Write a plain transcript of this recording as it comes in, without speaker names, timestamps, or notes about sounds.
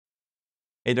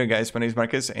Hey there guys, my name is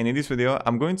Marcus, and in this video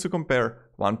I'm going to compare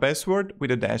 1Password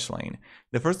with a Dashlane.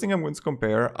 The first thing I'm going to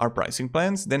compare are pricing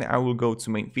plans, then I will go to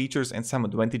main features and some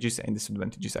advantages and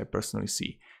disadvantages I personally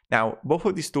see. Now, both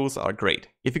of these tools are great.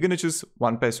 If you're going to choose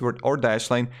 1Password or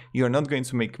Dashlane, you are not going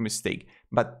to make a mistake.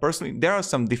 But personally, there are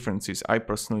some differences I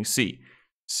personally see.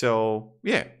 So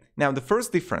yeah, now the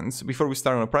first difference, before we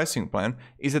start on a pricing plan,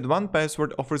 is that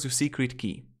 1Password offers you secret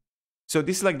key. So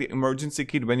this is like the emergency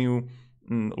kit when you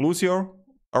lose your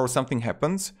or something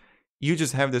happens, you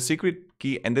just have the secret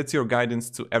key and that's your guidance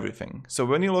to everything. So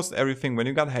when you lost everything, when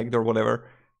you got hacked or whatever,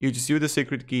 you just use the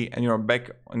secret key and you're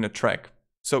back on the track.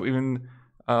 So even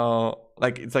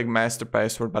like it's like master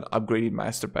password, but upgraded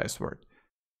master password.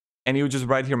 And you just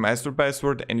write here master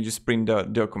password and you just print the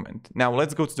document. Now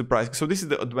let's go to the price. So this is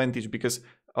the advantage because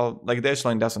like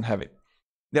Dashlane doesn't have it.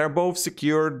 They are both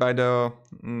secured by the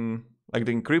like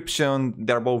the encryption,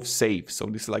 they're both safe. So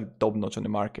this is like top notch on the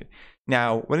market.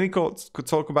 Now, when we could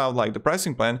talk about like the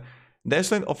pricing plan,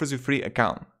 Dashlane offers you free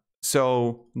account.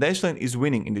 So Dashlane is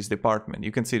winning in this department.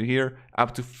 You can see it here,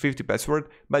 up to 50 password,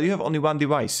 but you have only one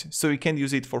device. So you can't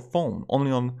use it for phone,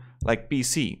 only on like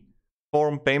PC.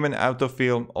 Form, payment,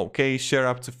 autofill, okay, share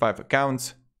up to 5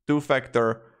 accounts,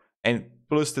 2-factor, and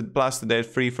plus the day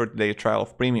free 30-day trial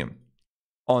of premium.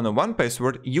 On a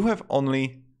 1Password, you have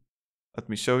only, let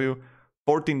me show you,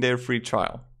 14-day free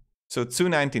trial. So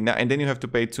 $2.99, and then you have to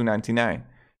pay $2.99.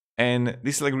 And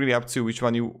this is like really up to which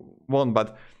one you want.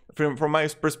 But from my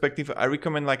perspective, I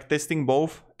recommend like testing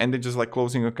both and then just like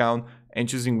closing account and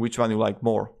choosing which one you like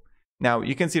more. Now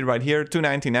you can see it right here,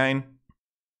 $2.99,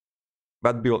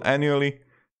 but billed annually.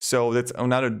 So that's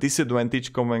another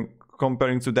disadvantage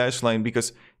comparing to Dashlane,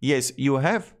 because yes, you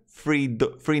have free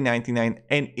 $3.99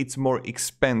 and it's more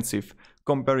expensive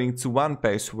comparing to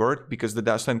 1Password, because the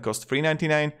Dashlane costs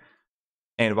 $3.99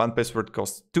 and 1Password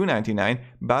costs $2.99,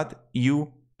 but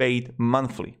you paid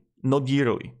monthly, not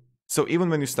yearly. So even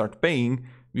when you start paying,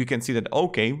 you can see that,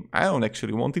 okay, I don't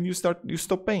actually want it, you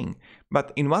stop paying.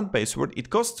 But in 1Password, it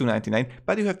costs $2.99,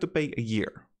 but you have to pay a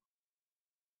year.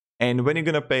 And when you're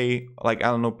gonna pay, like, I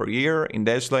don't know, per year in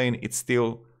Dashlane, it's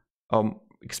still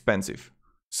expensive.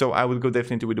 So I would go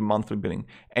definitely with the monthly billing.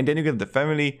 And then you get the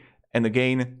family, and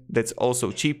again, that's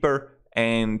also cheaper.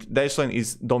 And Dashlane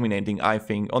is dominating, I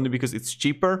think, only because it's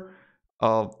cheaper.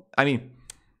 I mean,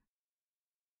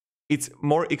 it's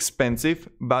more expensive,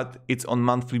 but it's on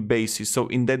monthly basis. So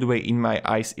in that way, in my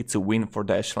eyes, it's a win for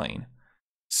Dashlane.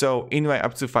 So invite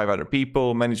up to 5 other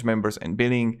people, manage members and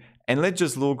billing. And let's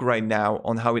just look right now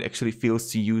on how it actually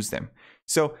feels to use them.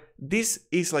 So this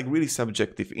is like really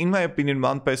subjective. In my opinion,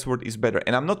 1Password is better.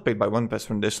 And I'm not paid by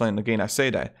 1Password and Dashlane, again, I say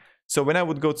that. So when I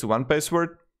would go to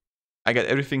 1Password, I got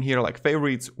everything here like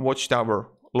favorites,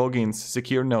 watchtower, logins,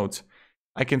 secure notes.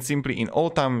 I can simply in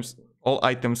all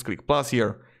items click plus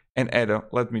here and add a,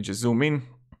 let me just zoom in,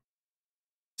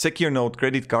 secure note,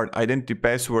 credit card, identity,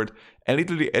 password, and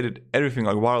literally added everything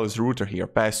like wireless router here,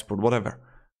 passport, whatever.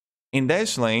 In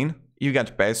Dashlane, you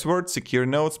got password, secure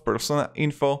notes, personal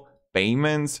info,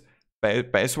 payments,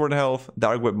 password health,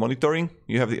 dark web monitoring.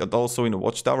 You have it also in the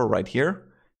watchtower right here.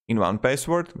 In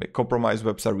 1Password, compromised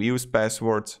website reuse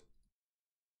passwords.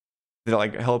 They're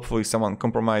like helpful if someone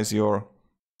compromise your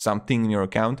something in your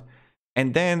account.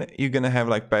 And then you're gonna have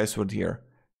like password here.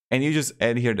 And you just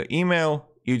add here the email,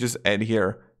 you just add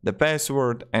here the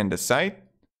password and the site.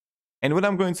 And what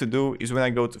I'm going to do is when I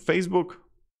go to Facebook,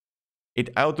 it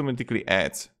automatically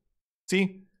adds.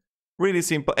 See? Really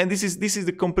simple. And this is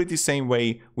the completely same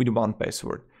way with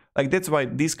 1Password. Like that's why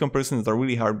these comparisons are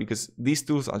really hard, because these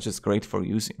tools are just great for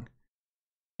using.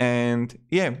 And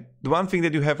yeah, the one thing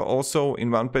that you have also in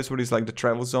 1Password is like the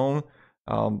travel zone.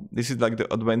 This is like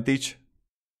the advantage.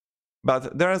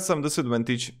 But there are some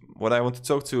disadvantage. What I want to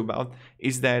talk to you about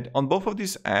is that on both of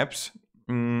these apps,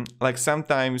 like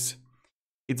sometimes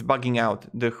it's bugging out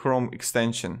the Chrome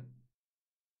extension.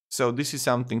 So this is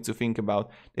something to think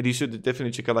about, that you should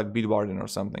definitely check out like Bitwarden or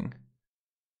something.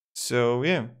 So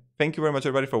yeah. Thank you very much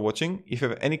everybody for watching. If you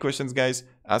have any questions, guys,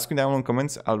 ask me down in the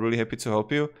comments. I'll be really happy to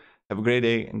help you. Have a great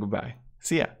day and goodbye.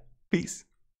 See ya. Peace.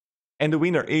 And the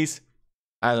winner is,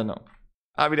 I don't know.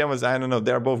 Abhidhan was, I don't know.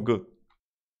 They're both good.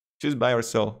 Choose buy or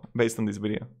sell based on this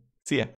video. See ya.